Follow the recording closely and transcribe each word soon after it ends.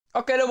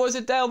Okay, there was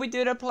a day I'll be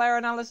doing a player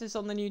analysis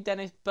on the new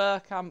Dennis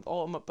Bergkamp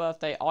Ultimate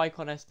Birthday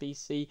Icon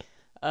SBC.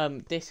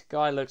 This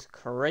guy looks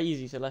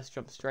crazy, so let's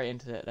jump straight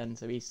into it then.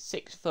 So he's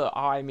 6 foot,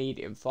 high,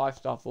 medium,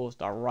 5-star,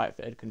 4-star,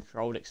 right-footed,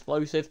 controlled,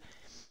 explosive.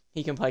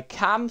 He can play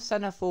cam,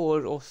 centre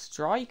forward, or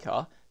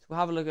striker. So we'll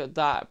have a look at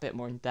that a bit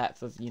more in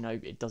depth of,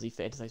 does he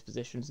fit into those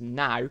positions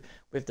now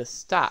with the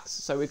stats.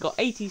 So we've got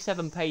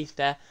 87 pace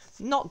there.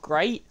 Not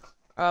great,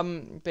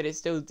 but it's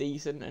still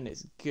decent and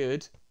it's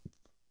good.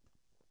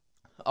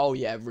 Oh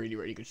yeah, really,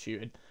 really good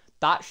shooting.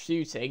 That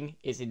shooting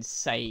is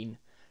insane.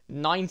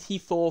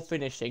 94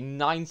 finishing,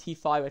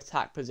 95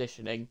 attack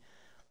positioning,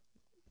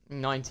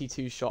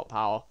 92 shot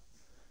power.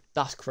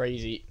 That's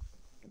crazy.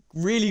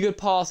 Really good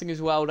passing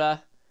as well there.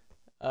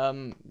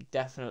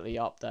 Definitely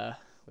up there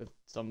with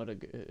some of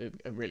the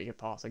really good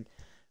passing.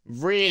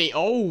 Really,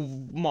 oh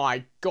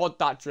my god,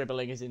 that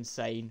dribbling is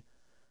insane.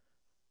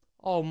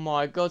 Oh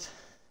my god,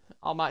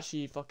 I'm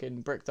actually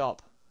fucking bricked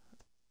up.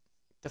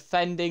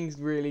 Defending's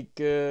really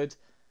good.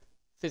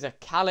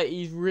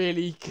 Physicality's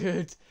really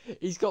good.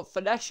 He's got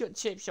finesse shot,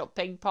 chip shot,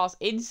 ping pass,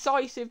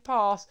 incisive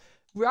pass,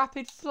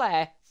 rapid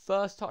flair,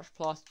 first touch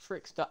plus,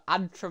 trickster,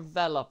 and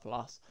Travella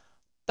plus.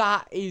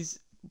 That is,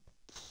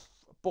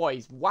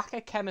 boys, whacker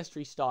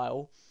chemistry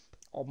style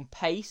on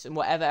pace and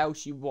whatever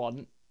else you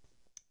want.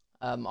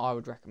 I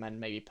would recommend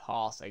maybe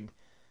passing.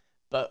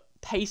 But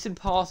pace and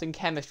passing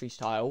chemistry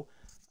style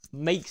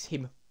makes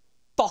him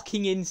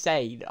fucking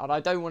insane. And I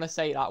don't want to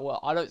say that word.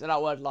 I don't say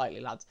that word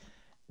lightly, lads.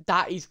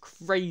 That is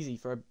crazy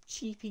for a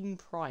cheaping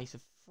price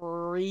of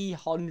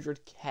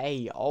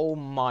 300k. Oh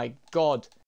my god.